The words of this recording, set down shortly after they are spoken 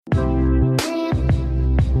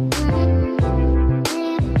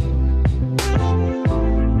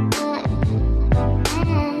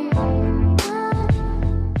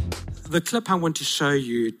The clip I want to show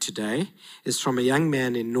you today is from a young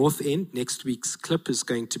man in North End. Next week's clip is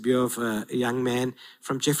going to be of a young man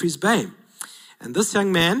from Jeffreys Bay. And this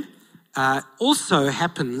young man also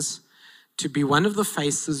happens to be one of the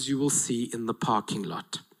faces you will see in the parking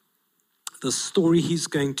lot. The story he's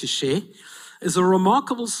going to share is a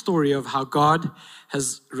remarkable story of how God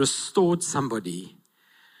has restored somebody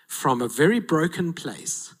from a very broken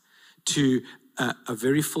place to a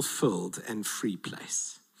very fulfilled and free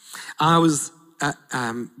place. I was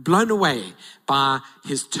blown away by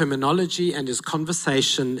his terminology and his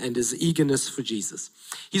conversation and his eagerness for Jesus.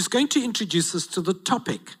 He's going to introduce us to the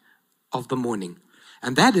topic of the morning,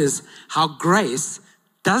 and that is how grace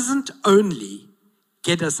doesn't only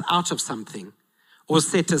get us out of something or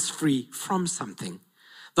set us free from something.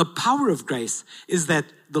 The power of grace is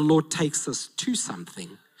that the Lord takes us to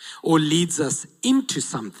something, or leads us into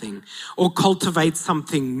something, or cultivates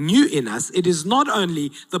something new in us. It is not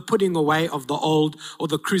only the putting away of the old or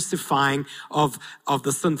the crucifying of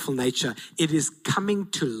the sinful nature. It is coming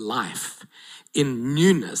to life in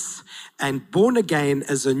newness and born again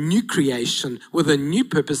as a new creation with a new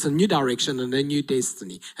purpose, a new direction, and a new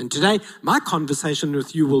destiny. And today, my conversation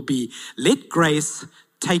with you will be, let grace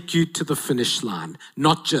take you to the finish line,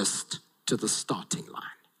 not just to the starting line.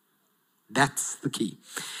 That's the key.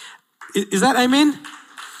 Is that amen?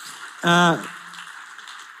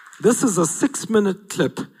 This is a 6-minute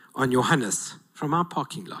clip on Johannes from our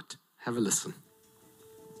parking lot. Have a listen.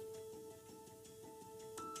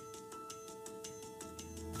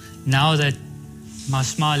 Now that my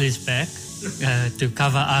smile is back, to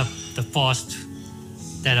cover up the past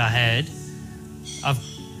that I had,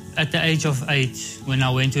 at the age of 8, when I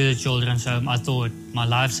went to the children's home, I thought my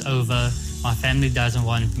life's over, my family doesn't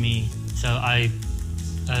want me. So I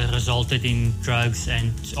resulted in drugs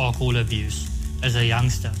and alcohol abuse as a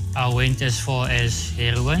youngster. I went as far as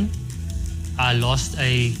heroin. I lost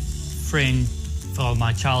a friend from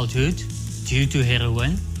my childhood due to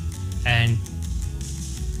heroin, and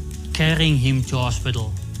carrying him to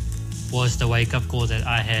hospital was the wake-up call that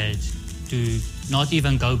I had to not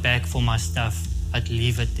even go back for my stuff, but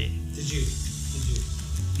leave it there. Did you?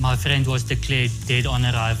 My friend was declared dead on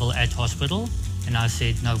arrival at hospital, and I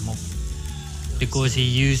said no more. Because he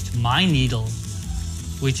used my needle,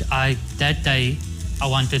 which that day I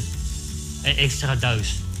wanted an extra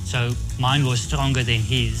dose. So mine was stronger than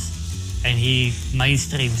his, and he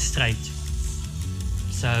mainstreamed straight.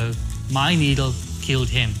 So my needle killed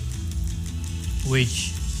him,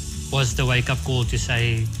 which was the wake-up call to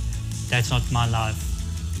say, that's not my life.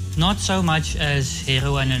 Not so much as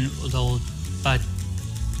heroin and all, but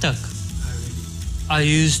tuck. I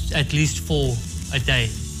used at least 4 a day,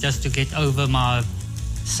 just to get over my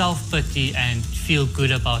self-pity and feel good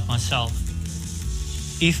about myself.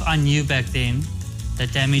 If I knew back then the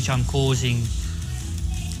damage I'm causing,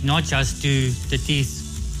 not just to the teeth,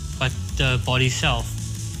 but the body self.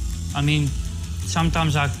 I mean,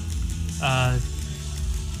 sometimes when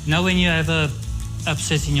you have a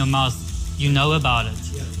abscess in your mouth, you know about it.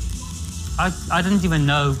 Yeah. I didn't even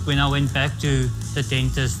know when I went back to the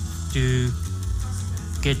dentist to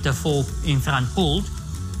get the fork in front pulled.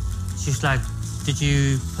 She's like, did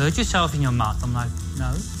you hurt yourself in your mouth? I'm like,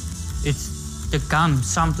 no. It's the gum.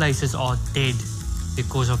 Some places are dead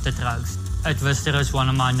because of the drugs. At Visteris, one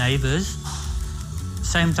of my neighbors,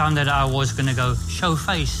 same time that I was going to go show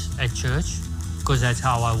face at church, because that's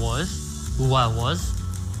how I was, who I was.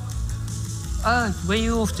 Where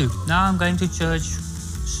you off to? Now I'm going to church.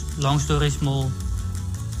 Long story small.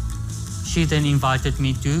 She then invited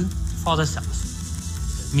me to Father's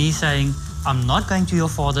house. Me saying, I'm not going to your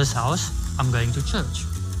father's house, I'm going to church.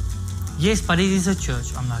 Yes, but it is a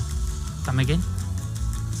church. I'm like, come again?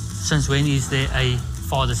 Since when is there a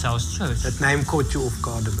father's house church? That name caught you off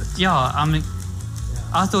guard a bit. Yeah,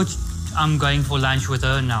 I thought I'm going for lunch with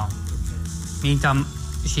her now. Meantime,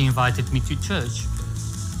 she invited me to church.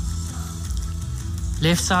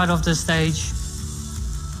 Left side of the stage,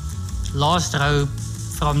 last row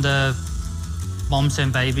from the moms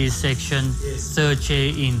and babies section, yes. 3rd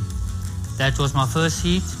chair in. That was my first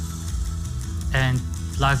seat, and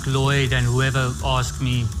like Lloyd and whoever asked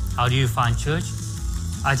me, how do you find church?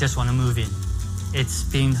 I just want to move in. It's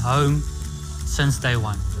been home since day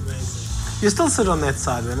one. Amazing. You still sit on that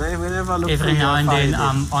side whenever I look Every now and then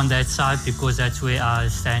I'm on that side because that's where I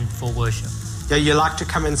stand for worship. Yeah, you like to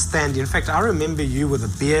come and stand. In fact, I remember you with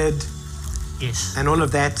a beard. Yes. And all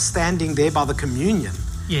of that, standing there by the communion.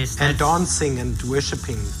 Yes. and dancing and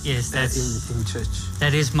worshiping Yes, in church.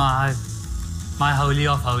 That is my holy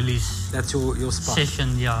of holies That's your spot.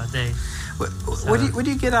 session, yeah, there. What do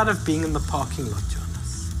you get out of being in the parking lot,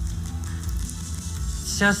 Jonas?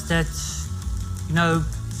 It's just that,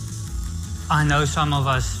 I know some of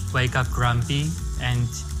us wake up grumpy and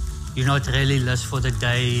you're not really list for the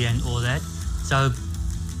day and all that. So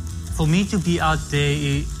for me to be out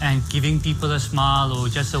there and giving people a smile or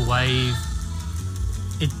just a wave,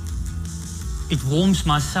 it warms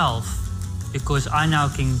myself because I now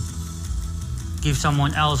can give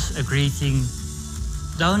someone else a greeting,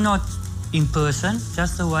 though not in person,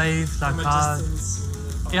 just a wave, like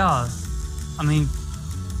yeah. I mean,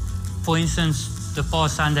 for instance, the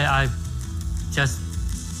past Sunday,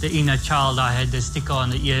 the inner child, I had the sticker on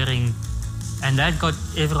the earring, and that got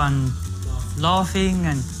everyone laughing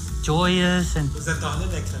and joyous. And was that the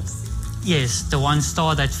Holiday Club sticker? Yes, the one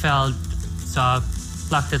star that fell, so I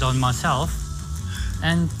plucked it on myself.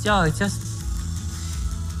 And yeah, it's just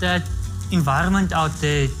that environment out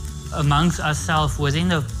there amongst ourselves within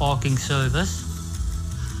the parking service.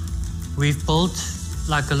 We've built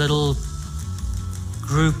like a little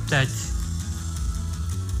group that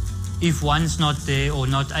if one's not there or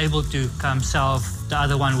not able to come self, the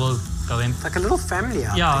other one will go in. Like a little family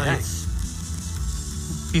out there. Yeah,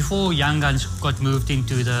 it's before Young Guns got moved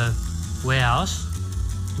into the warehouse,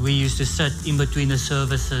 we used to sit in between the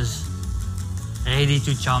services ready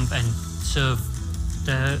to jump and serve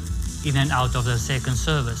the in and out of the second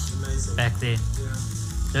service. Amazing. Back then. Yeah.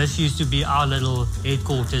 This used to be our little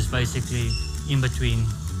headquarters basically in between.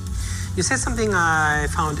 You said something I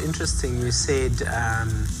found interesting. You said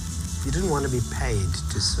you didn't want to be paid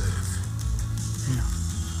to serve. No.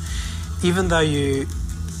 Even though you,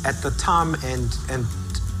 at the time and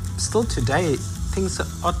still today, things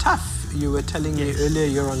are tough. You were telling me earlier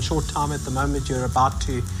you're on short time at the moment. You're about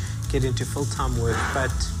to get into full-time work.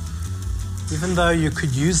 But even though you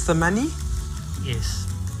could use the money, yes,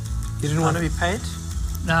 you didn't want to be paid?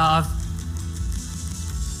 Now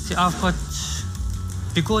I've got,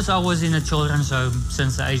 because I was in a children's home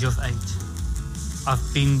since the age of 8,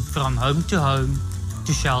 I've been from home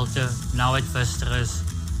to shelter, now at Visitors.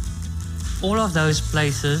 All of those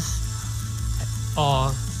places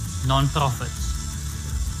are non-profits.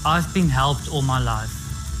 I've been helped all my life.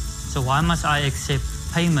 So why must I accept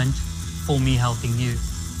payment for me helping you?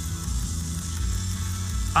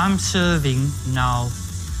 I'm serving now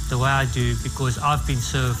the way I do because I've been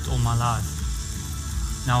served all my life.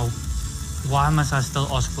 Now, why must I still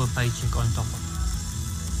ask for a paycheck on top of it?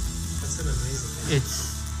 That's an amazing.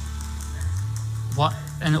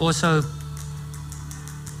 And also,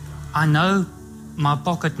 I know my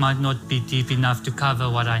pocket might not be deep enough to cover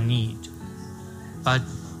what I need, but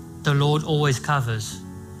the Lord always covers.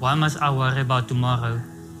 Why must I worry about tomorrow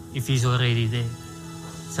if He's already there?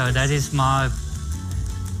 So that is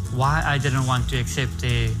why I didn't want to accept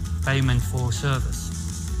their payment for service.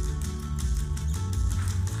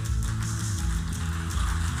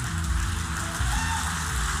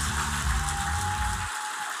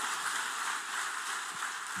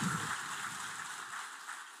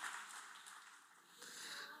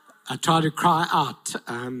 I tried to cry out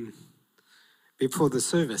before the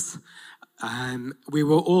service. We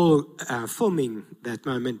were all filming that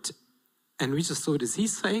moment, and we just thought, is he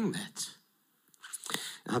saying that?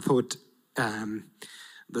 And I thought,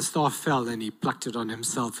 the star fell and he plucked it on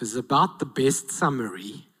himself is about the best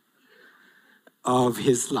summary of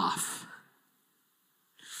his life.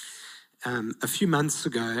 A few months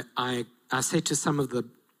ago, I said to some of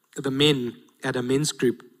the men at a men's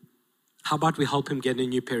group, how about we help him get a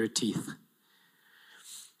new pair of teeth?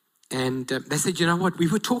 And they said, you know what, we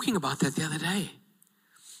were talking about that the other day.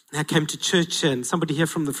 And I came to church and somebody here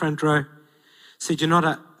from the front row said, you know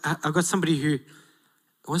what, I got somebody who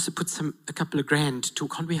wants to put a couple of grand to,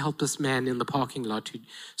 can't we help this man in the parking lot who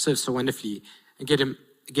serves so wonderfully and get him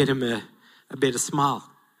a better smile?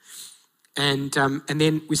 And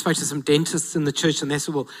then we spoke to some dentists in the church, and they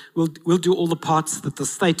said, well, we'll do all the parts that the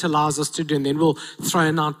state allows us to do, and then we'll throw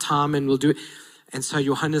in our time and we'll do it. And so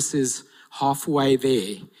Johannes is halfway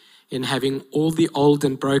there in having all the old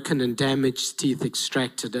and broken and damaged teeth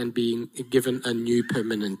extracted and being given a new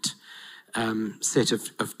permanent set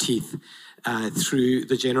of teeth through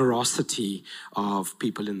the generosity of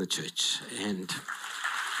people in the church. And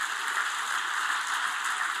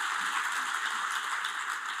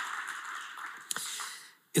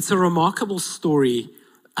it's a remarkable story,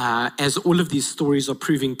 as all of these stories are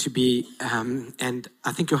proving to be. And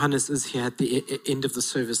I think Johannes is here at the end of the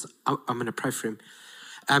service. I'm going to pray for him.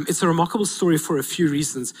 It's a remarkable story for a few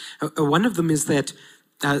reasons. One of them is that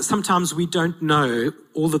sometimes we don't know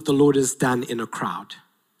all that the Lord has done in a crowd.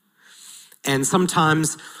 And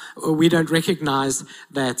sometimes we don't recognize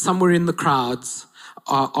that somewhere in the crowds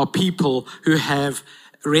are people who have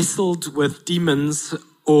wrestled with demons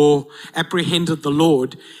or apprehended the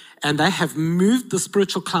Lord, and they have moved the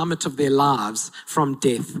spiritual climate of their lives from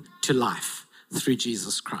death to life through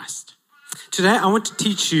Jesus Christ. Today, I want to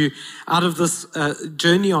teach you out of this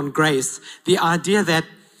journey on grace, the idea that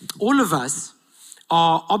all of us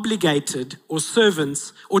are obligated or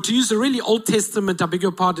servants, or to use a really Old Testament, I beg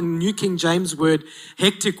your pardon, New King James word,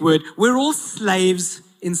 hectic word, we're all slaves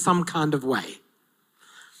in some kind of way.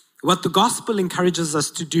 What the gospel encourages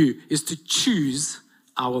us to do is to choose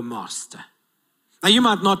our master. Now, you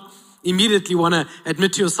might not immediately want to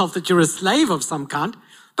admit to yourself that you're a slave of some kind,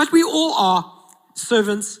 but we all are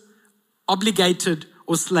servants, obligated,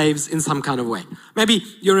 or slaves in some kind of way. Maybe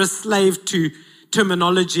you're a slave to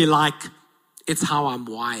terminology like, it's how I'm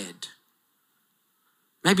wired.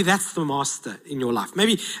 Maybe that's the master in your life.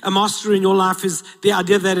 Maybe a master in your life is the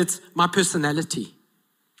idea that it's my personality.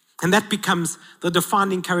 And that becomes the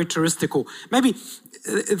defining characteristic. Or maybe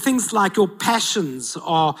things like your passions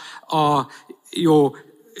are your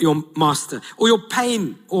master. Or your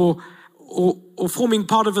pain or forming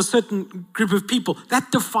part of a certain group of people.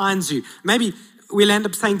 That defines you. Maybe we'll end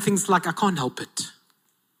up saying things like, I can't help it.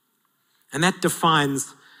 And that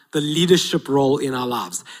defines the leadership role in our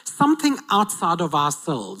lives. Something outside of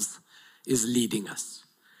ourselves is leading us.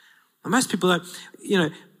 And most people are,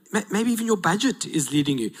 maybe even your budget is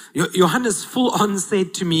leading you. Johannes full on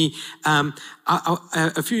said to me,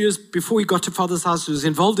 a few years before he got to Father's house, he was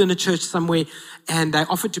involved in a church somewhere, and they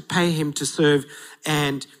offered to pay him to serve.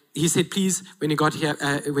 And he said, please, when he got here,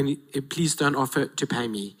 please don't offer to pay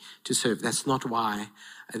me to serve. That's not why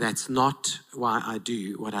I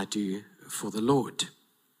do what I do for the Lord.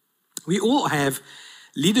 We all have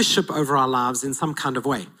leadership over our lives in some kind of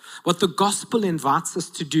way. What the gospel invites us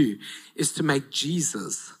to do is to make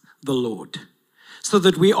Jesus the Lord, so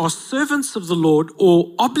that we are servants of the Lord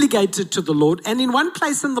or obligated to the Lord. And in one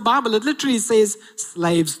place in the Bible, it literally says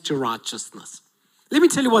slaves to righteousness. Let me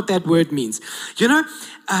tell you what that word means.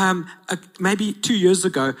 Maybe 2 years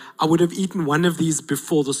ago, I would have eaten one of these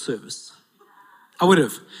before the service. I would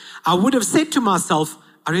have said to myself,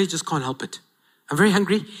 I really just can't help it. I'm very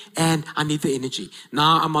hungry and I need the energy.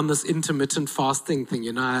 Now I'm on this intermittent fasting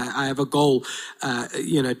thing. I have a goal,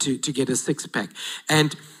 to get a six-pack.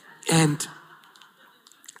 And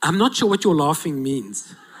I'm not sure what your laughing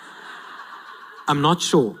means. I'm not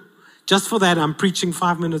sure. Just for that, I'm preaching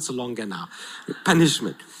 5 minutes longer now.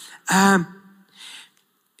 Punishment.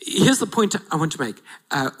 Here's the point I want to make.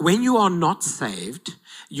 When you are not saved,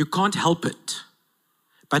 you can't help it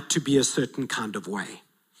but to be a certain kind of way.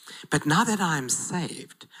 But now that I'm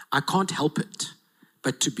saved, I can't help it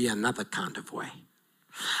but to be another kind of way.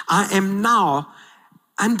 I am now,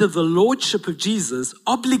 under the lordship of Jesus,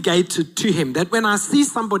 obligated to him, that when I see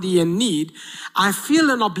somebody in need, I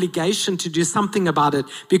feel an obligation to do something about it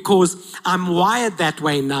because I'm wired that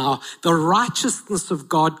way now. The righteousness of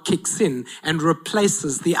God kicks in and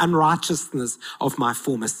replaces the unrighteousness of my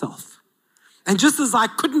former self. And just as I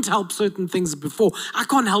couldn't help certain things before, I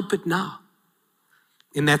can't help it now.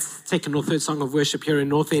 In that second or third song of worship here in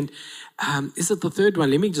North End, is it the third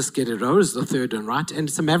one? Let me just get it. It's the third one, right? And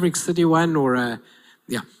it's a Maverick City one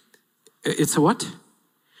it's a what?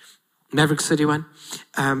 Maverick City one.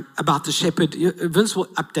 About the shepherd. Vince will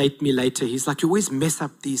update me later. He's like, you always mess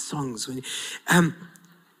up these songs.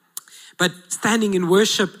 But standing in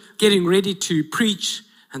worship, getting ready to preach,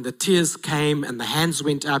 and the tears came and the hands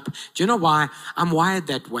went up. Do you know why? I'm wired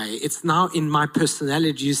that way. It's now in my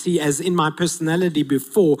personality. You see, as in my personality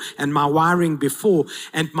before and my wiring before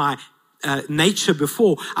and my nature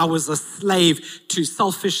before, I was a slave to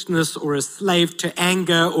selfishness or a slave to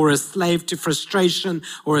anger or a slave to frustration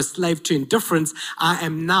or a slave to indifference. I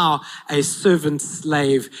am now a servant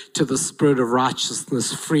slave to the spirit of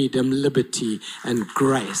righteousness, freedom, liberty, and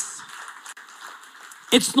grace.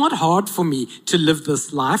 It's not hard for me to live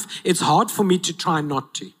this life. It's hard for me to try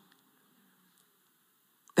not to.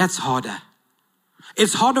 That's harder.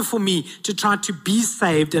 It's harder for me to try to be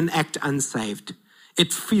saved and act unsaved.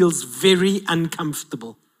 It feels very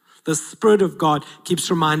uncomfortable. The Spirit of God keeps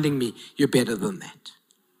reminding me, you're better than that.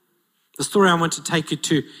 The story I want to take you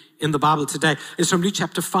to in the Bible today is from Luke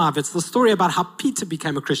chapter 5. It's the story about how Peter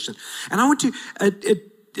became a Christian. And I want to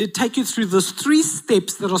take you through those 3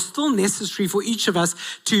 steps that are still necessary for each of us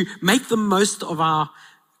to make the most of our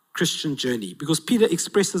Christian journey, because Peter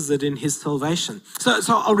expresses it in his salvation. So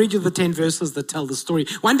I'll read you the 10 verses that tell the story.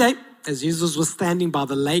 One day, as Jesus was standing by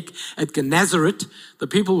the lake at Gennesaret, the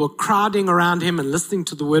people were crowding around him and listening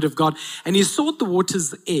to the word of God. And he saw at the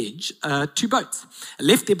water's edge 2 boats,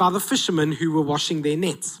 left there by the fishermen who were washing their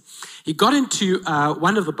nets. He got into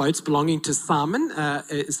one of the boats belonging to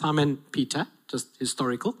Simon Peter, just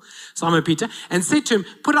historical, Simon Peter, and said to him,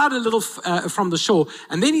 put out a little from the shore.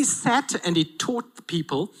 And then he sat and he taught the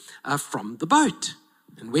people from the boat.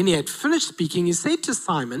 And when he had finished speaking, he said to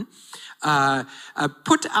Simon,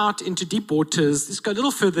 put out into deep waters, let's go a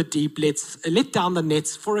little further deep, let's let down the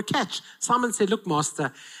nets for a catch. Simon said, look,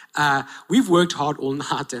 master, we've worked hard all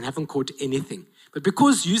night and haven't caught anything. But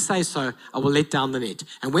because you say so, I will let down the net.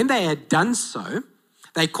 And when they had done so,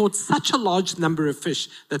 they caught such a large number of fish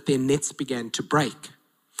that their nets began to break.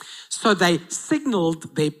 So they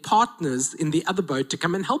signaled their partners in the other boat to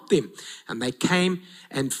come and help them. And they came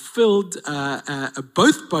and filled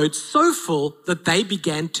both boats so full that they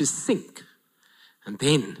began to sink. And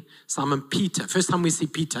then Simon Peter, first time we see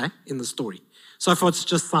Peter in the story. So far it's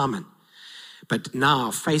just Simon. But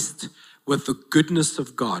now, faced with the goodness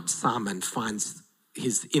of God, Simon finds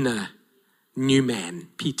his inner new man.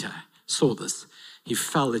 Peter saw this. He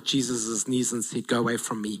fell at Jesus' knees and said, go away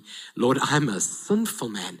from me. Lord, I'm a sinful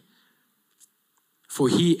man. For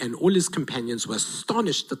he and all his companions were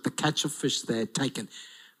astonished at the catch of fish they had taken.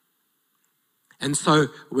 And so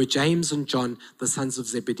were James and John, the sons of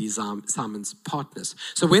Zebedee, Simon's partners.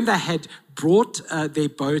 So when they had brought their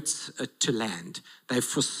boats to land, they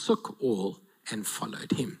forsook all and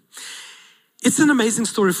followed him. It's an amazing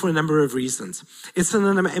story for a number of reasons. It's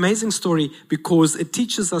an amazing story because it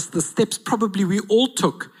teaches us the steps probably we all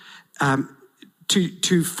took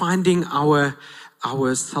to finding our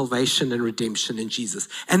salvation and redemption in Jesus.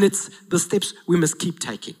 And it's the steps we must keep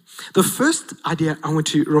taking. The first idea I want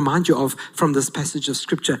to remind you of from this passage of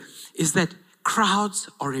scripture is that crowds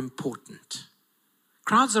are important.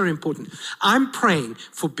 Crowds are important. I'm praying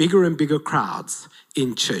for bigger and bigger crowds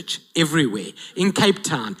in church, everywhere, in Cape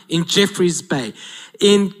Town, in Jeffreys Bay,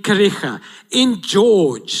 in Kariga, in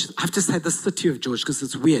George. I have to say the city of George because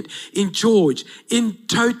it's weird. In George, in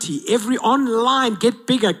Toti, every online, get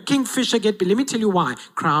bigger. Kingfisher, get bigger. Let me tell you why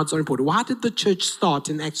crowds are important. Why did the church start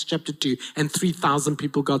in Acts chapter 2 and 3,000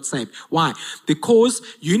 people got saved? Why? Because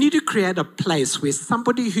you need to create a place where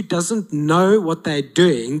somebody who doesn't know what they're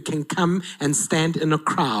doing can come and stand in a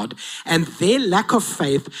crowd, and their lack of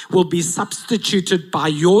faith will be substituted by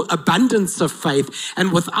your abundance of faith.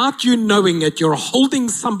 And without you knowing it, you're holding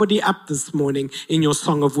somebody up this morning in your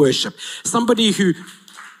song of worship. Somebody who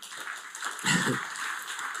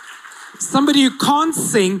can't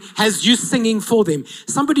sing has you singing for them.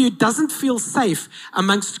 Somebody who doesn't feel safe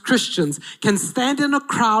amongst Christians can stand in a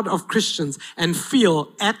crowd of Christians and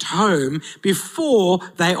feel at home before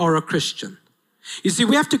they are a Christian. You see,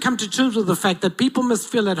 we have to come to terms with the fact that people must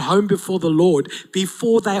feel at home before the Lord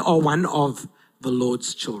before they are one of the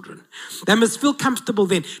Lord's children. They must feel comfortable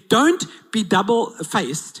then. Don't be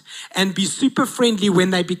double-faced and be super friendly when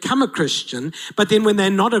they become a Christian, but then when they're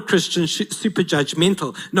not a Christian, super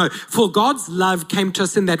judgmental. No, for God's love came to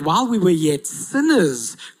us in that while we were yet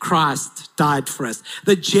sinners, Christ died for us.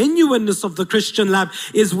 The genuineness of the Christian love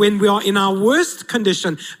is when we are in our worst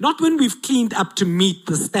condition, not when we've cleaned up to meet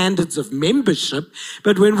the standards of membership,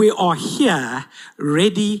 but when we are here,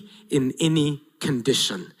 ready in any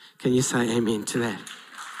condition. Can you say amen to that?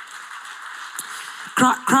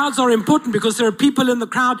 Crowds are important because there are people in the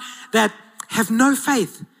crowd that have no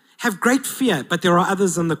faith, have great fear, but there are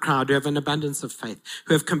others in the crowd who have an abundance of faith,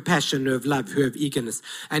 who have compassion, who have love, who have eagerness.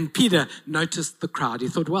 And Peter noticed the crowd. He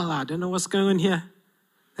thought, well, I don't know what's going on here.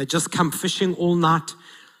 They just come fishing all night,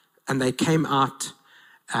 and they came out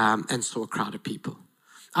and saw a crowd of people.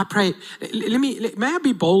 I pray, may I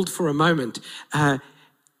be bold for a moment?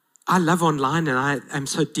 I love online, and I am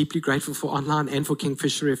so deeply grateful for online and for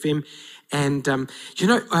Kingfisher FM. And,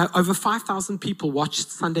 over 5,000 people watched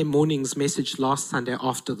Sunday morning's message last Sunday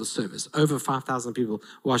after the service. Over 5,000 people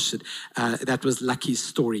watched it. That was Lucky's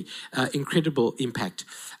story. Incredible impact.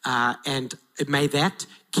 And may that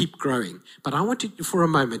keep growing. But I want you, for a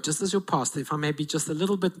moment, just as your pastor, if I may be just a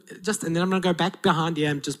little bit, and then I'm going to go back behind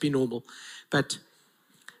here and just be normal. But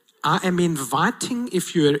I am inviting,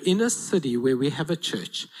 if you're in a city where we have a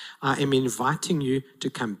church, I am inviting you to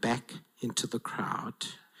come back into the crowd.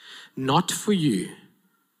 Not for you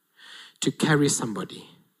to carry somebody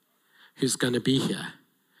who's going to be here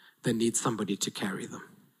that needs somebody to carry them.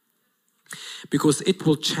 Because it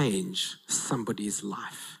will change somebody's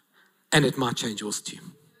life. And it might change yours too.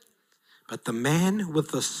 But the man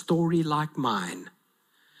with a story like mine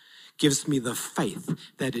gives me the faith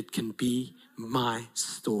that it can be my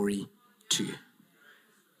story too.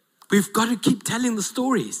 We've got to keep telling the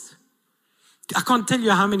stories. I can't tell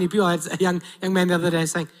you how many people. I had a young man the other day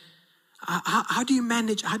saying, how do you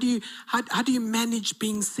manage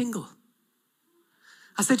being single?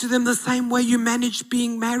 I said to them, the same way you manage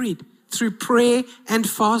being married, through prayer and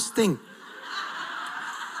fasting.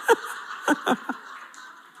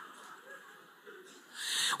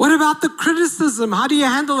 What about the criticism? How do you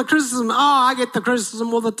handle the criticism? Oh, I get the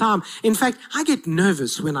criticism all the time. In fact, I get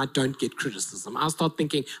nervous when I don't get criticism. I start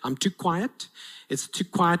thinking, I'm too quiet. It's too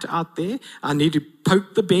quiet out there. I need to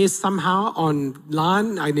poke the bear somehow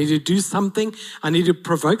online. I need to do something. I need to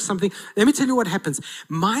provoke something. Let me tell you what happens.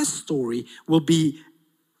 My story will be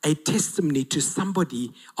a testimony to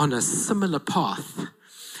somebody on a similar path.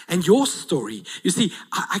 And your story, you see,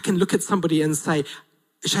 I can look at somebody and say,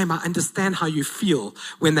 Shame, I understand how you feel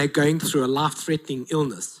when they're going through a life-threatening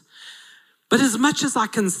illness. But as much as I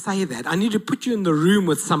can say that, I need to put you in the room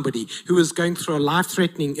with somebody who is going through a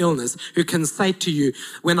life-threatening illness, who can say to you,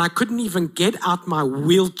 when I couldn't even get out my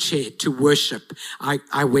wheelchair to worship,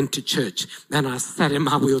 I went to church and I sat in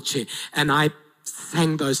my wheelchair and I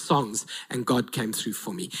sang those songs and God came through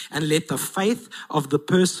for me. And let the faith of the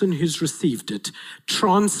person who's received it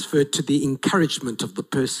transfer to the encouragement of the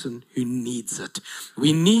person who needs it.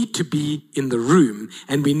 We need to be in the room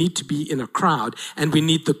and we need to be in a crowd and we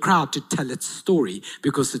need the crowd to tell its story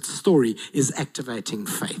because its story is activating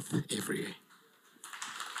faith everywhere.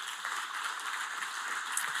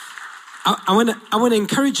 I want to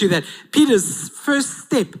encourage you that Peter's first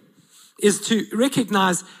step is to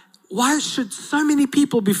recognize, why should so many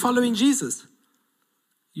people be following Jesus?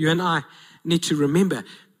 You and I need to remember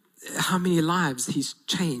how many lives he's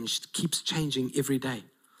changed, keeps changing every day.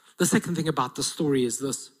 The second thing about the story is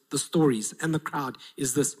this, the stories and the crowd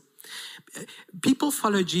is this. People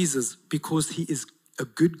follow Jesus because he is a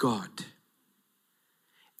good God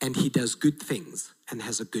and he does good things and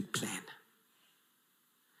has a good plan.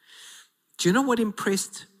 Do you know what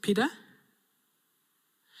impressed Peter?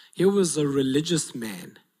 Here was a religious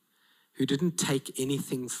man who didn't take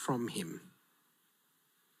anything from him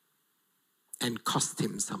and cost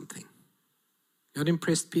him something. You not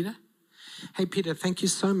impressed, Peter? Hey, Peter, thank you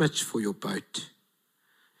so much for your boat.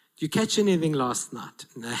 Did you catch anything last night?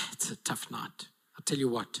 Nah, it's a tough night. I'll tell you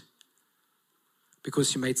what.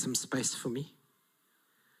 Because you made some space for me.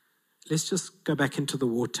 Let's just go back into the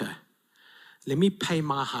water. Let me pay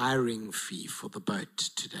my hiring fee for the boat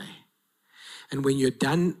today. And when you're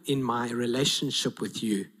done in my relationship with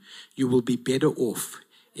you, you will be better off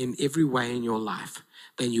in every way in your life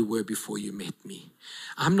than you were before you met me.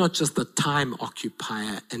 I'm not just a time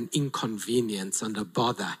occupier, an inconvenience and a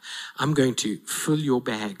bother. I'm going to fill your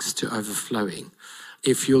bags to overflowing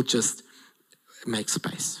if you'll just make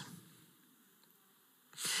space.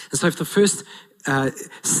 And so if the first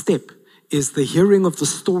step is the hearing of the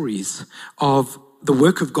stories of the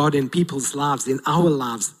work of God in people's lives, in our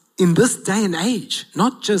lives, in this day and age,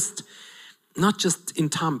 not just in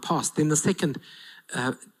time past. Then the second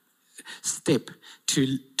step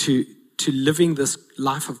to living this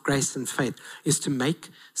life of grace and faith is to make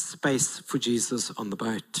space for Jesus on the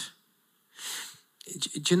boat.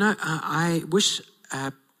 Do you know, I wish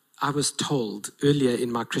I was told earlier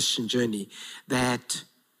in my Christian journey that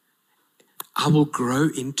I will grow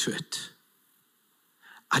into it.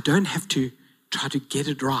 I don't have to try to get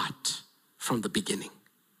it right from the beginning.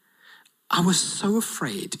 I was so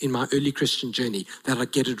afraid in my early Christian journey that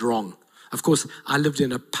I'd get it wrong. Of course, I lived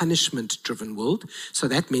in a punishment-driven world, so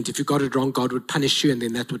that meant if you got it wrong, God would punish you, and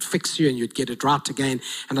then that would fix you, and you'd get it right again.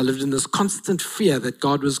 And I lived in this constant fear that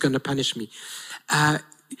God was going to punish me.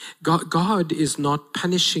 God is not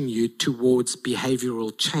punishing you towards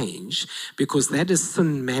behavioral change because that is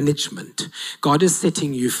sin management. God is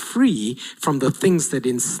setting you free from the things that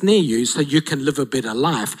ensnare you so you can live a better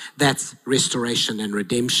life. That's restoration and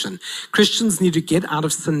redemption. Christians need to get out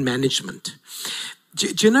of sin management. Do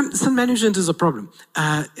you know sin management is a problem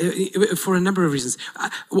for a number of reasons?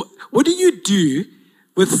 What do you do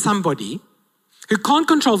with somebody who can't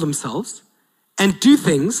control themselves and do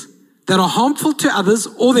things that are harmful to others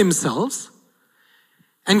or themselves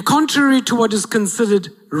and contrary to what is considered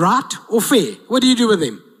right or fair? What do you do with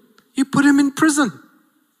them? You put them in prison.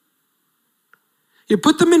 You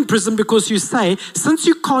put them in prison because you say, since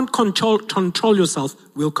you can't control yourself,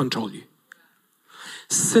 we'll control you.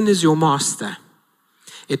 Sin is your master.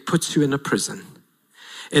 It puts you in a prison.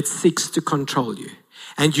 It seeks to control you.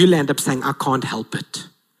 And you'll end up saying, I can't help it.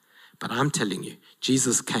 But I'm telling you,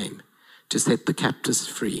 Jesus came to set the captives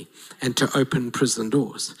free and to open prison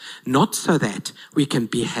doors. Not so that we can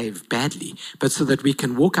behave badly, but so that we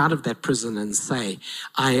can walk out of that prison and say,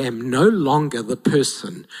 I am no longer the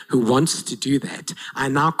person who wants to do that. I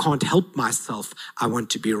now can't help myself. I want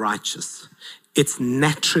to be righteous. It's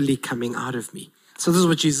naturally coming out of me. So this is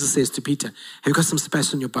what Jesus says to Peter. Have you got some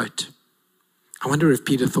space on your boat? I wonder if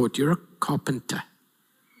Peter thought, you're a carpenter.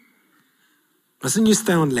 Mustn't you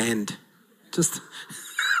stay on land? Just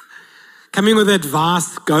coming with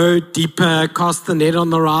advice, go deeper, cast the net on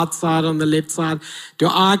the right side, on the left side. Do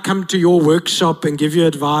I come to your workshop and give you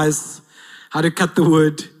advice how to cut the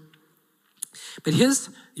wood? But here's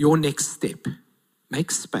your next step. Make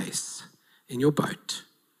space in your boat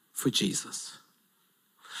for Jesus.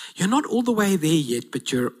 You're not all the way there yet,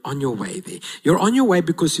 but you're on your way there. You're on your way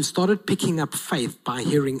because you started picking up faith by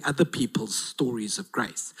hearing other people's stories of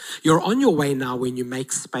grace. You're on your way now when you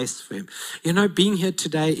make space for Him. You know, being here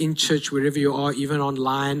today in church, wherever you are, even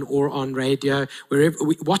online or on radio, wherever,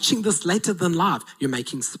 watching this later than live, you're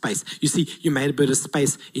making space. You see, you made a bit of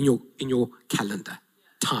space in your calendar,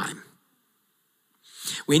 time.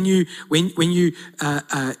 When you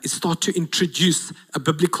start to introduce a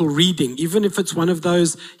biblical reading, even if it's one of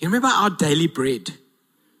those, you remember our daily bread?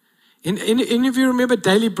 Any of you remember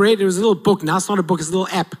daily bread? It was a little book. Now it's not a book, it's a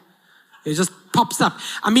little app. It just pops up.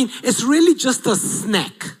 I mean, it's really just a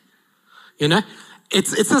snack, you know?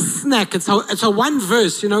 It's a snack. It's a one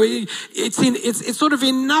verse, you know. It's sort of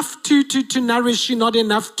enough to nourish you, not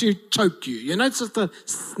enough to choke you. You know, it's just a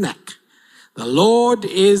snack. The Lord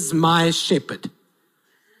is my shepherd.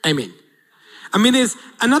 Amen. I mean, there's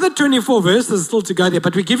another 24 verses still to go there,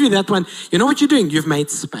 but we give you that one. You know what you're doing? You've made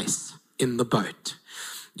space in the boat.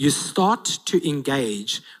 You start to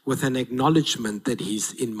engage with an acknowledgement that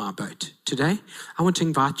He's in my boat. Today, I want to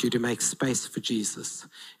invite you to make space for Jesus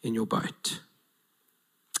in your boat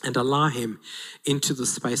and allow Him into the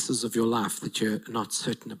spaces of your life that you're not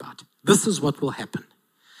certain about. This is what will happen.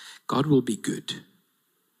 God will be good,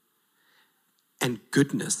 and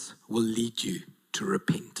goodness will lead you to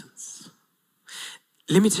repentance.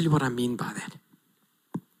 Let me tell you what I mean by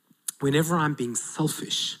that. Whenever I'm being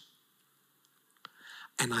selfish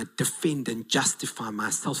and I defend and justify my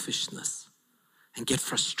selfishness and get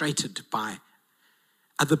frustrated by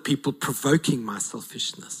other people provoking my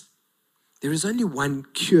selfishness, there is only one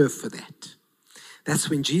cure for that. That's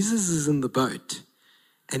when Jesus is in the boat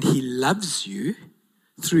and He loves you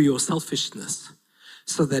through your selfishness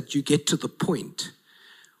so that you get to the point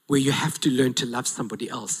where you have to learn to love somebody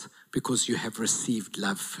else because you have received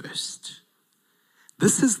love first.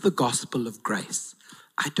 This is the gospel of grace.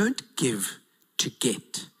 I don't give to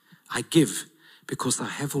get. I give because I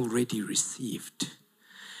have already received.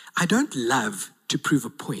 I don't love to prove a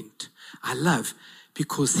point. I love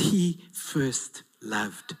because He first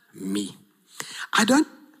loved me. I don't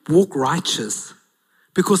walk righteous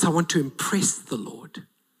because I want to impress the Lord.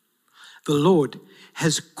 The Lord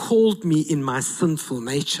has called me in my sinful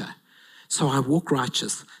nature. So I walk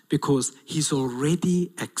righteous because He's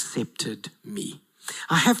already accepted me.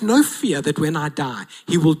 I have no fear that when I die,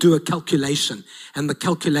 He will do a calculation and the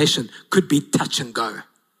calculation could be touch and go.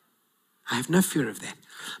 I have no fear of that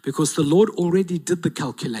because the Lord already did the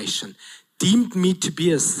calculation, deemed me to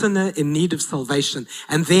be a sinner in need of salvation,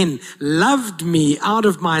 and then loved me out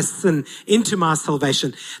of my sin into my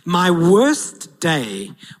salvation. My worst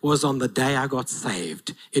day was on the day I got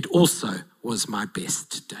saved. It also was my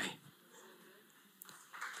best day.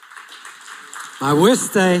 My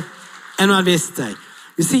worst day and my best day.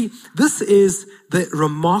 You see, this is the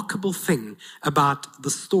remarkable thing about the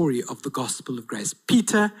story of the gospel of grace.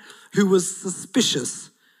 Peter, who was suspicious,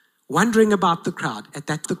 wondering about the crowd at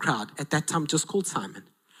that time just called Simon,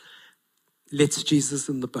 lets Jesus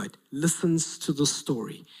in the boat, listens to the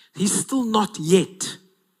story. He's still not yet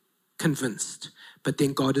convinced, but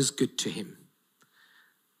then God is good to him.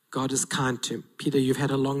 God is kind to him. Peter, you've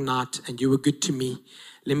had a long night and you were good to me.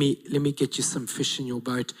 Let me get you some fish in your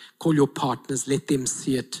boat. Call your partners, let them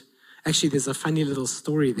see it. Actually, there's a funny little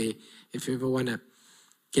story there if you ever want to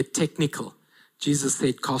get technical. Jesus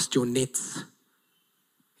said, cast your nets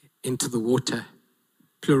into the water,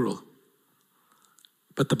 plural.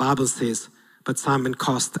 But the Bible says, but Simon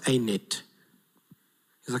cast a net.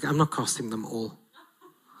 He's like, I'm not casting them all.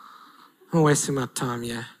 I'm wasting my time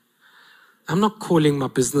here. I'm not calling my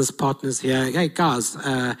business partners here. Hey guys,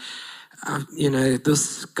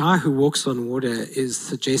 this guy who walks on water is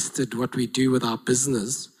suggested what we do with our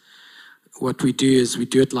business. What we do is we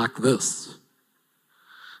do it like this.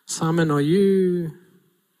 Simon, are you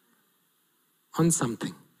on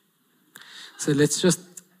something? So let's just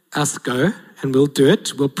us go and we'll do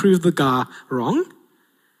it. We'll prove the guy wrong.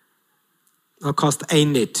 I'll cast a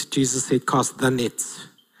net. Jesus said, cast the nets.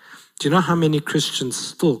 Do you know how many Christians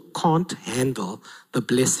still can't handle the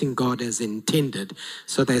blessing God has intended?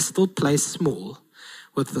 So they still play small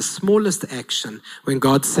with the smallest action when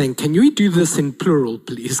God's saying, can we do this in plural,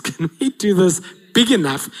 please? Can we do this big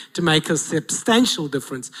enough to make a substantial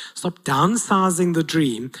difference? Stop downsizing the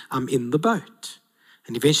dream. I'm in the boat.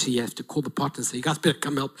 And eventually you have to call the partner and say, you guys better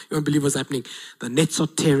come help. You won't believe what's happening. The nets are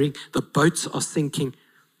tearing. The boats are sinking.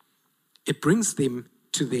 It brings them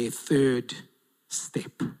to their third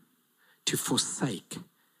step, to forsake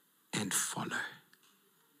and follow.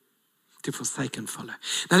 To forsake and follow.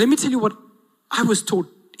 Now let me tell you what I was taught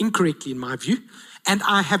incorrectly in my view, and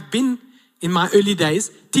I have been in my early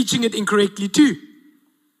days teaching it incorrectly too.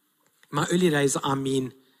 In my early days, I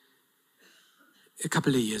mean a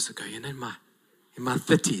couple of years ago, in my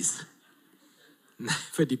 30s.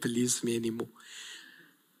 Nobody believes me anymore.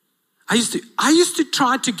 I used to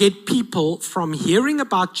try to get people from hearing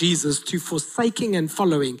about Jesus to forsaking and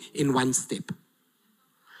following in one step.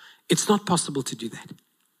 It's not possible to do that.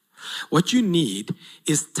 What you need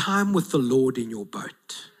is time with the Lord in your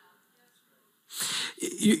boat.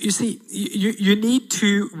 You see, you need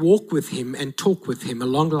to walk with him and talk with him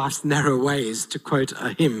along life's narrow ways, to quote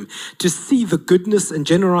a hymn, to see the goodness and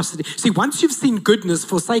generosity. See, once you've seen goodness,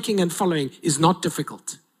 forsaking and following is not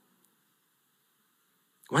difficult.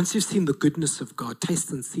 Once you've seen the goodness of God, taste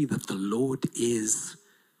and see that the Lord is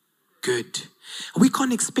good. We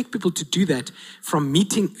can't expect people to do that from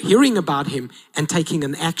hearing about him and taking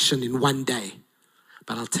an action in one day.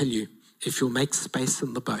 But I'll tell you, if you'll make space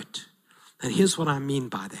in the boat, and here's what I mean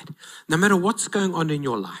by that. No matter what's going on in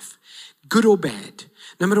your life, good or bad,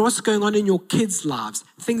 no matter what's going on in your kids' lives,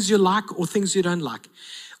 things you like or things you don't like,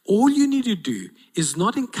 all you need to do is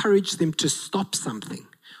not encourage them to stop something.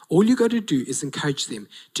 All you got to do is encourage them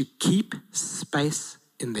to keep space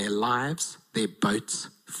in their lives, their boats,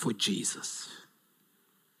 for Jesus.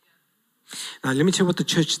 Now, let me tell you what the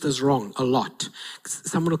church does wrong a lot.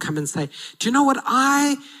 Someone will come and say, do you know what,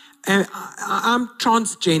 I'm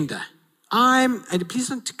transgender. And please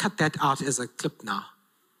don't cut that out as a clip now.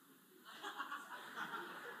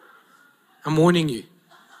 I'm warning you.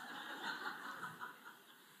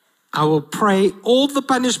 I will pray all the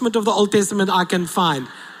punishment of the Old Testament I can find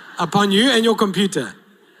upon you and your computer.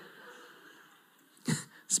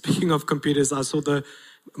 Speaking of computers, I saw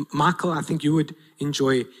Michael, I think you would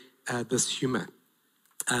enjoy this humor.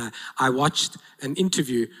 I watched an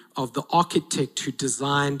interview of the architect who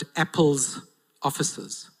designed Apple's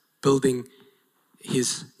offices, building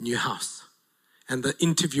his new house. And the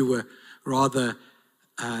interviewer rather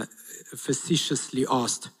facetiously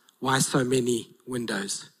asked, why so many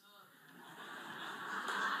windows?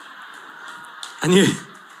 I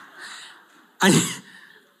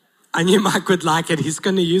knew Mike would like it. He's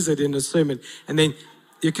going to use it in a sermon. And then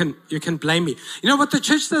you can blame me. You know what the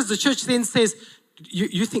church does? The church then says,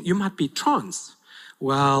 you think you might be trans.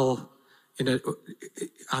 Well,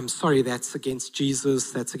 I'm sorry, that's against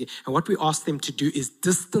Jesus. And what we ask them to do is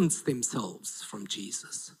distance themselves from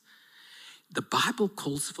Jesus. The Bible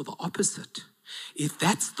calls for the opposite. If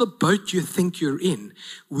that's the boat you think you're in,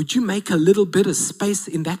 would you make a little bit of space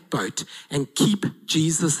in that boat and keep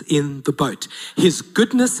Jesus in the boat? His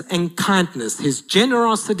goodness and kindness, his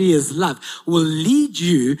generosity, his love will lead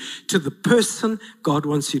you to the person God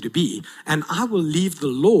wants you to be. And I will leave the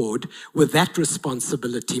Lord with that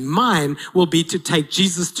responsibility. Mine will be to take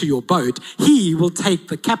Jesus to your boat. He will take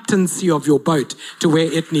the captaincy of your boat to where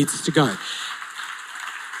it needs to go.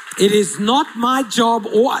 It is not my job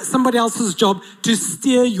or somebody else's job to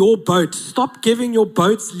steer your boat. Stop giving your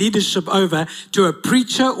boat's leadership over to a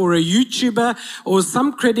preacher or a YouTuber or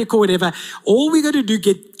some critic or whatever. All we got to do,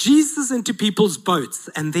 get Jesus into people's boats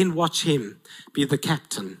and then watch him be the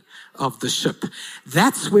captain of the ship.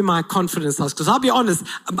 That's where my confidence lies. Because I'll be honest,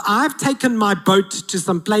 I've taken my boat to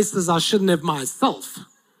some places I shouldn't have myself.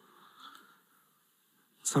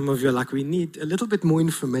 Some of you are like, we need a little bit more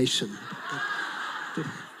information.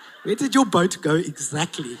 Where did your boat go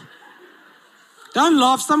exactly? Don't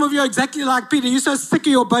laugh. Some of you are exactly like Peter. You're so sick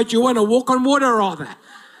of your boat, you want to walk on water rather.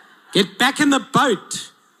 Get back in the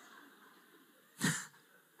boat.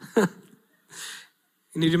 You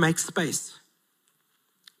need to make space.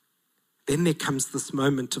 Then there comes this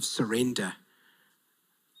moment of surrender.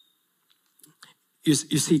 You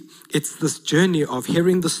see, it's this journey of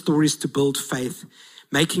hearing the stories to build faith,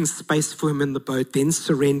 making space for him in the boat, then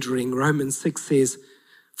surrendering. Romans 6 says,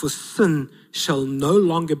 for sin shall no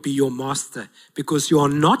longer be your master, because you are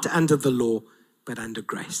not under the law, but under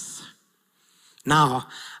grace. Now,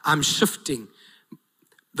 I'm shifting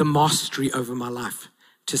the mastery over my life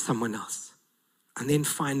to someone else. And then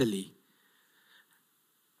finally,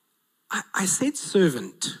 I said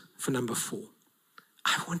servant for number 4.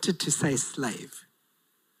 I wanted to say slave,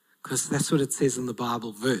 because that's what it says in the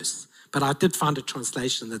Bible verse. But I did find a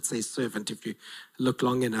translation that says servant. If you look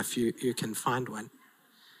long enough, you can find one.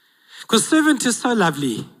 Because servant is so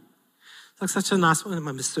lovely. It's like such a nice one.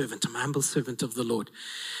 I'm a servant. I'm a humble servant of the Lord.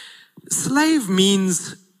 Slave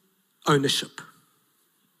means ownership.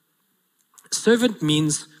 Servant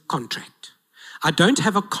means contract. I don't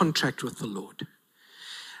have a contract with the Lord.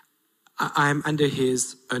 I am under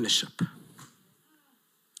his ownership.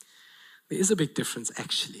 There is a big difference,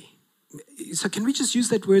 actually. So can we just use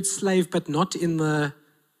that word slave, but not in the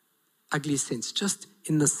ugly sense, just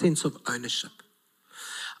in the sense of ownership?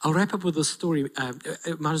 I'll wrap up with a story. I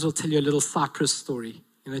might as well tell you a little Cyprus story,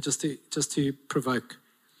 just to provoke.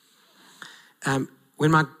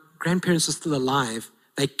 When my grandparents were still alive,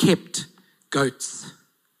 they kept goats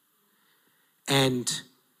and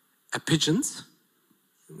pigeons.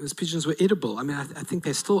 Those pigeons were edible. I mean, I think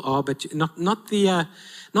they still are, but not the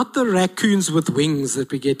raccoons with wings that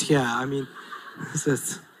we get here. I mean, it's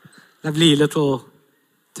just lovely little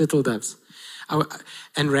turtle doves.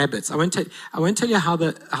 And rabbits. I won't tell you how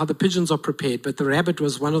the pigeons are prepared, but the rabbit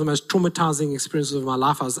was one of the most traumatizing experiences of my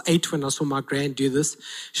life. I was 8 when I saw my gran do this.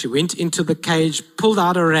 She went into the cage, pulled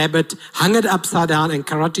out a rabbit, hung it upside down, and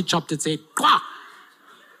karate chopped it, said, "Quah!"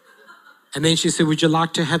 And then she said, "Would you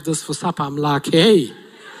like to have this for supper?" I'm like, hey.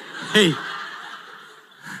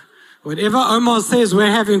 Whatever Omar says we're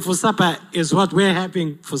having for supper is what we're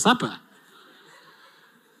having for supper.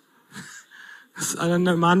 I don't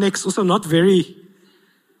know, my neck's also not very...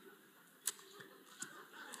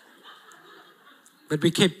 But they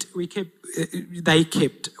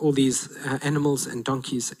kept all these animals and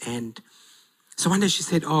donkeys. And so one day she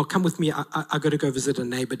said, "Oh, come with me. I got to go visit a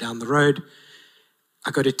neighbor down the road.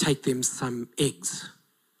 I got to take them some eggs."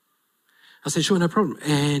 I said, "Sure, no problem."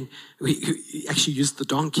 And we actually used the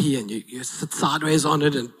donkey, and you sit sideways on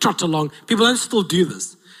it and trot along. People don't still do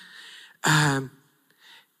this. And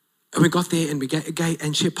we got there and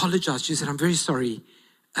and she apologized. She said, "I'm very sorry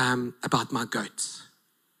about my goats.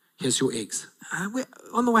 Here's your eggs."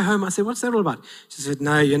 On the way home, I said, "What's that all about?" She said,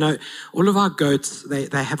 "No, all of our goats,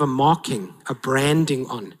 they have a marking, a branding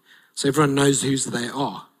on, so everyone knows whose they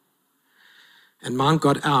are. And mine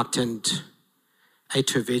got out and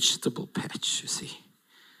ate her vegetable patch, you see.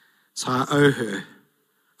 So I owe her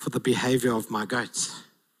for the behavior of my goats.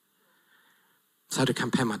 So I had to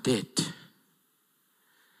come pay my debt.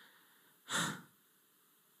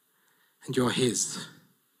 And you're his.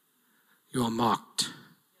 You are marked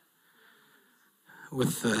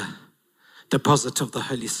with the deposit of the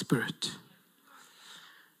Holy Spirit.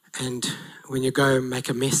 And when you go make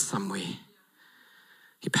a mess somewhere,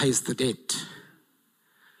 he pays the debt.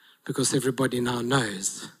 Because everybody now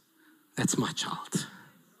knows that's my child."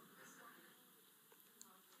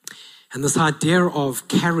 And this idea of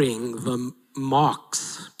carrying the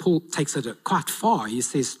marks, Paul takes it quite far. He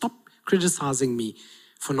says, "Stop criticizing me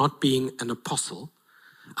for not being an apostle.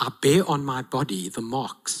 I bear on my body the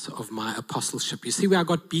marks of my apostleship." You see where I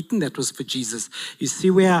got beaten? That was for Jesus. You see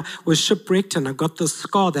where I was shipwrecked and I got the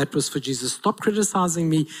scar? That was for Jesus. Stop criticizing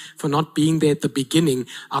me for not being there at the beginning.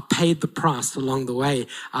 I paid the price along the way.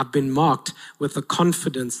 I've been marked with the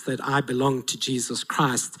confidence that I belong to Jesus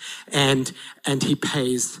Christ, and he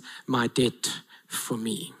pays my debt for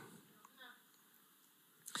me.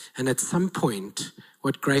 And at some point,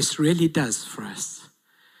 what grace really does for us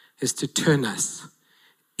is to turn us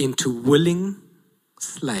into willing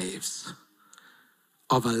slaves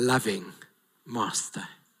of a loving master.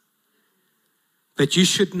 But you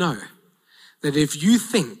should know that if you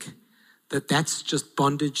think that that's just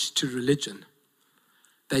bondage to religion,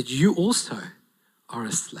 that you also are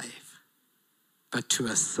a slave, but to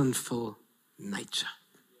a sinful nature.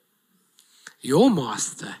 Your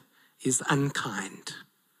master is unkind.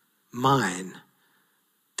 Mine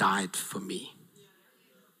died for me.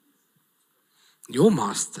 Your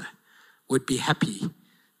master would be happy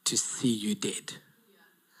to see you dead.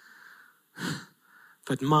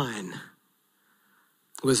 But mine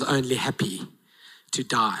was only happy to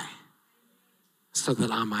die so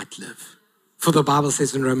that I might live. For the Bible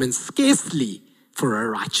says in Romans, scarcely for a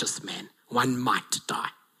righteous man one might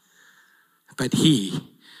die. But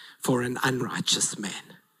he, for an unrighteous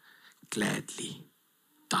man, gladly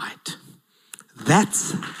died.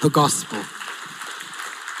 That's the gospel.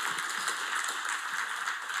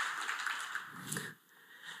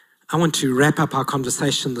 I want to wrap up our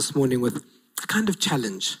conversation this morning with a kind of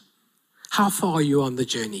challenge. How far are you on the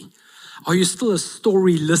journey? Are you still a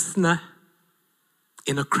story listener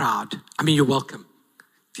in a crowd? I mean, you're welcome.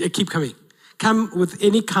 Keep coming. Come with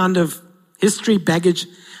any kind of history baggage.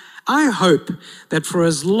 I hope that for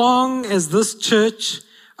as long as this church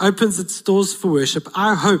opens its doors for worship,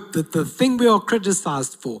 I hope that the thing we are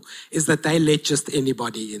criticized for is that they let just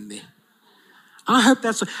anybody in there. I hope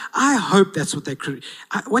that's what they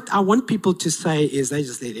what I want people to say is they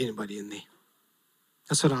just let anybody in there.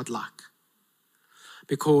 That's what I'd like.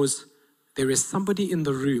 Because there is somebody in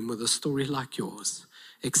the room with a story like yours,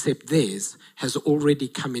 except theirs has already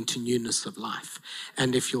come into newness of life.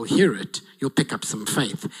 And if you'll hear it, you'll pick up some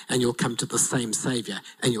faith and you'll come to the same Savior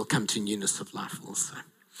and you'll come to newness of life also.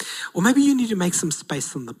 Or maybe you need to make some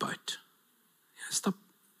space on the boat. Stop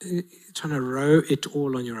trying to row it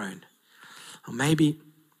all on your own. Or maybe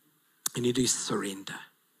you need to surrender.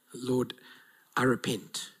 Lord, I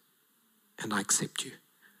repent and I accept you.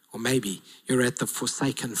 Or maybe you're at the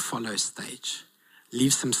forsake and follow stage.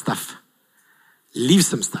 Leave some stuff. Leave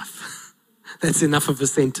some stuff. That's enough of a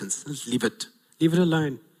sentence. Leave it. Leave it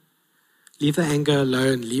alone. Leave the anger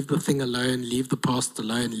alone. Leave the thing alone. Leave the past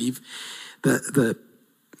alone. Leave the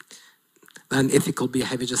unethical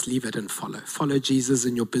behavior. Just leave it and follow. Follow Jesus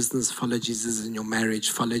in your business. Follow Jesus in your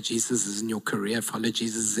marriage. Follow Jesus in your career. Follow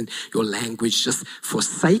Jesus in your language. Just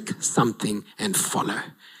forsake something and follow.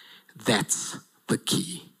 That's the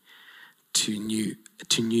key to new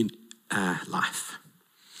life.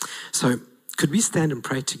 So, could we stand and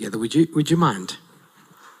pray together? Would you mind?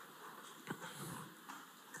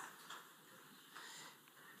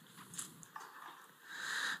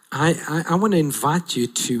 I want to invite you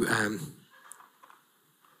to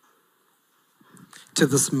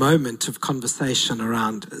this moment of conversation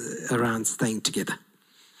around staying together.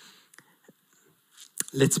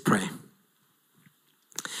 Let's pray.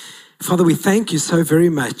 Father, we thank you so very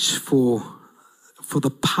much for the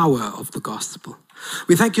power of the gospel.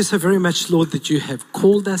 We thank you so very much, Lord, that you have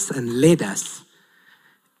called us and led us.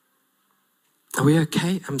 Are we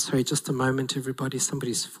okay? I'm sorry, just a moment, everybody.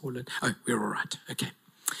 Somebody's fallen. Oh, we're all right. Okay.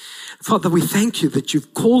 Father, we thank you that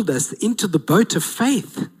you've called us into the boat of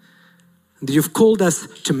faith. That you've called us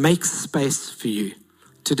to make space for you.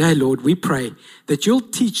 Today, Lord, we pray that you'll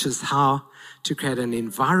teach us how to create an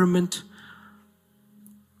environment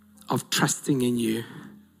of trusting in you.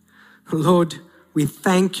 Lord, we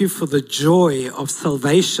thank you for the joy of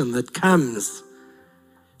salvation that comes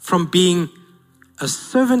from being a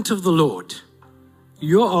servant of the Lord.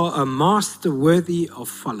 You are a master worthy of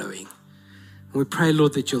following. And we pray,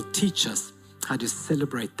 Lord, that you'll teach us how to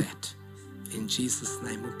celebrate that. In Jesus'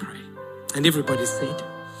 name we pray. And everybody said,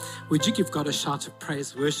 would you give God a shout of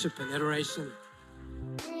praise, worship, and adoration?